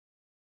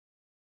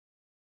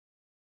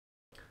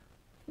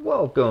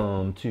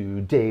Welcome to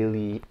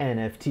Daily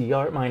NFT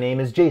Art. My name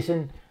is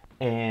Jason,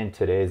 and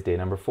today is day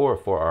number 4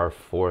 for our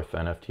 4th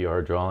NFT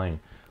art drawing.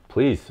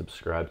 Please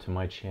subscribe to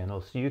my channel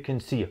so you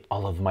can see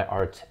all of my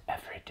art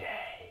every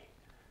day.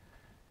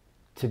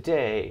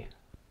 Today,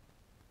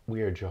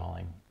 we are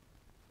drawing.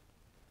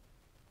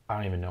 I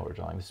don't even know what we're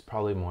drawing. This is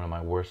probably one of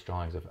my worst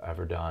drawings I've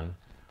ever done,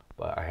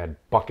 but I had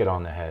bucket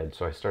on the head,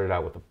 so I started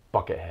out with a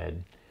bucket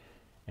head,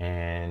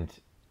 and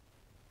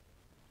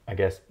I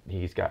guess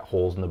he's got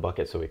holes in the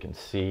bucket so he can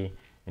see,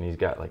 and he's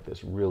got like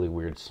this really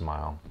weird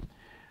smile.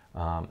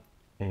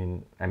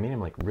 And I made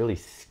him like really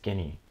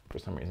skinny for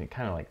some reason. He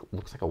kind of like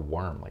looks like a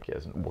worm, like he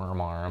has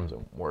worm arms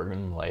and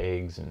worm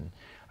legs, and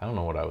I don't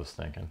know what I was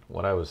thinking.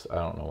 I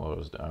don't know what I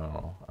was doing. I don't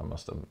know. I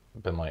must have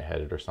been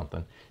lightheaded or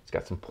something. He's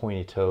got some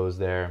pointy toes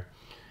there.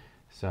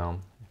 So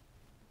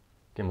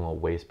give him a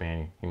little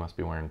waistband. He must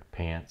be wearing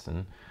pants.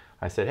 And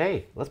I said,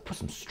 hey, let's put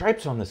some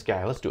stripes on this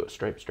guy. Let's do it.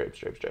 Stripe, stripe,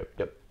 stripe, stripe.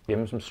 Yep. Give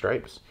him some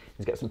stripes.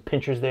 He's got some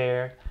pinchers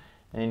there,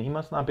 and he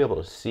must not be able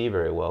to see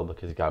very well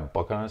because he's got a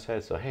bucket on his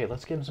head. So hey,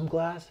 let's give him some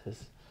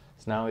glasses.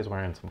 So now he's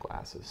wearing some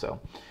glasses. So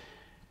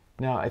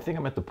now I think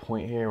I'm at the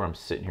point here where I'm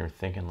sitting here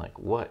thinking like,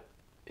 what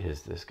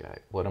is this guy?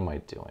 What am I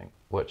doing?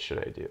 What should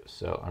I do?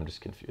 So I'm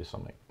just confused. So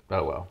I'm like,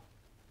 oh well,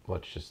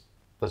 let's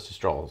just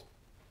draw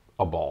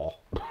a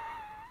ball.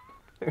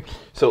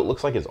 So it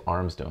looks like his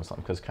arm's doing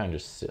something because it's kind of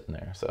just sitting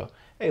there. So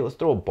hey, let's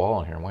throw a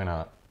ball in here. Why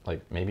not?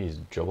 Like maybe he's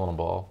dribbling a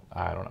ball.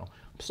 I don't know.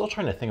 I'm still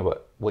trying to think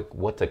about like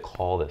what to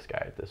call this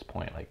guy at this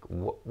point. Like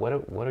what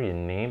do you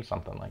name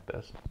something like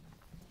this?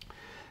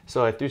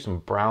 So I threw some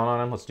brown on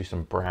him. Let's do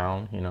some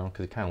brown, you know,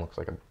 because he kind of looks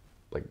like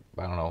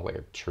I don't know, like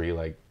a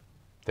tree-like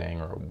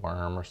thing or a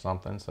worm or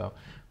something. So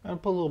I'm gonna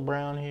put a little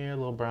brown here, a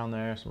little brown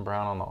there, some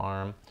brown on the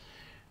arm,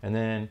 and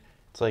then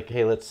it's like,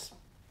 hey, let's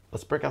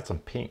break out some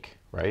pink,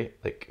 right?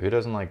 Like who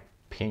doesn't like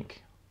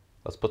pink?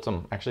 Let's put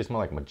some, actually it's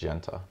more like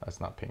magenta. That's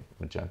not pink,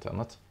 magenta. And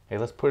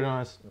let's put it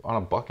on a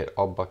bucket.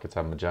 All buckets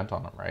have magenta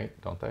on them, right?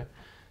 Don't they?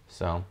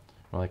 So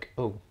we're like,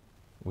 oh,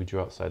 we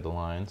drew outside the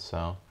line.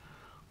 So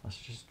let's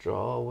just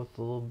draw with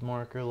a little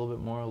marker, a little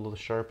bit more, a little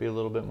Sharpie, a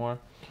little bit more.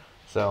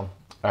 So,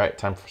 all right,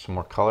 time for some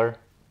more color.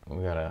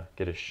 We gotta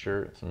get a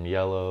shirt, some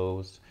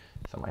yellows,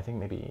 some, I think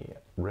maybe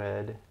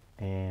red,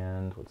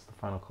 and what's the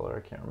final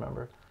color? I can't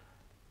remember.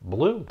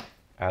 Blue.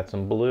 Add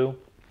some blue.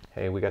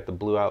 Hey, we got the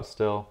blue out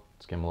still.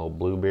 Let's give him a little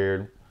blue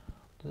beard.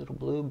 Little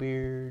blue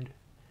beard,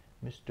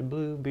 Mr.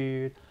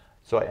 Bluebeard.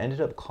 So I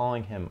ended up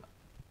calling him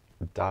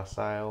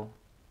Docile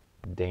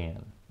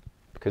Dan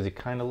because he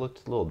kind of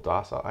looked a little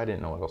docile. I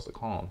didn't know what else to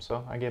call him,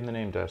 so I gave him the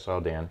name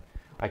Docile Dan.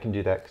 I can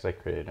do that because I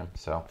created him.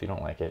 So if you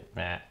don't like it,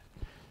 meh.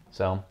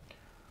 So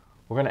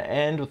we're gonna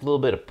end with a little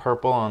bit of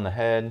purple on the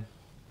head.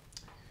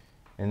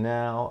 And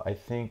now I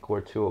think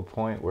we're to a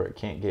point where it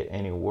can't get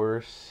any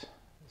worse.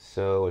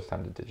 So it's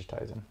time to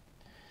digitize him.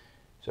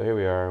 So here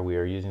we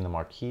are using the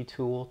marquee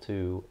tool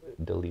to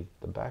delete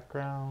the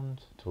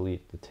background,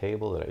 delete the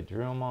table that I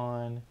drew him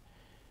on.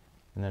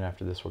 And then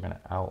after this, we're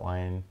gonna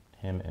outline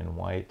him in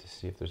white to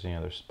see if there's any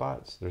other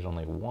spots. There's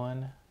only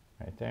one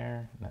right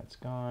there, and that's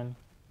gone.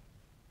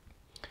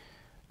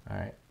 All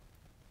right.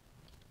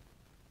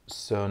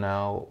 So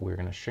now we're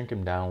gonna shrink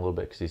him down a little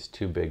bit because he's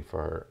too big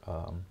for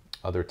our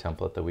other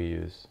template that we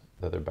use,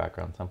 the other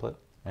background template.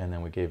 And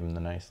then we gave him the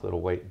nice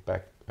little white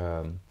back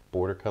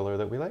border color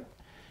that we like.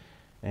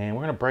 And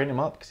we're gonna brighten him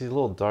up because he's a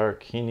little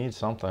dark. He needs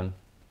something.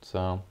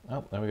 So,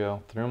 oh, there we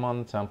go. Threw him on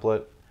the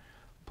template.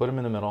 Put him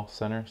in the middle.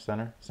 Center,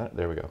 center, center.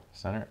 There we go.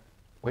 Center.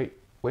 Wait.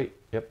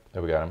 Yep,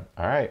 there we got him.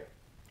 All right.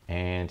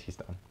 And he's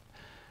done.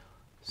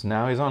 So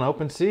now he's on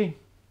OpenSea.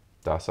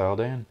 Docile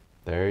Dan.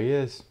 There he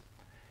is.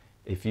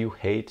 If you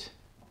hate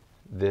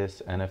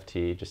this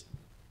NFT, just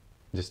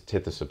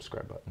hit the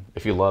subscribe button.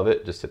 If you love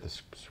it, just hit the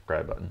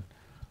subscribe button.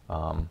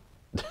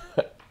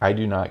 I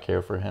do not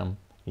care for him.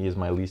 He is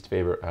my least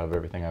favorite out of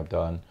everything I've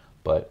done,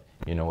 but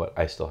you know what?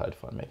 I still had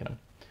fun making him.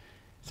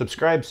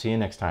 Subscribe. See you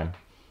next time.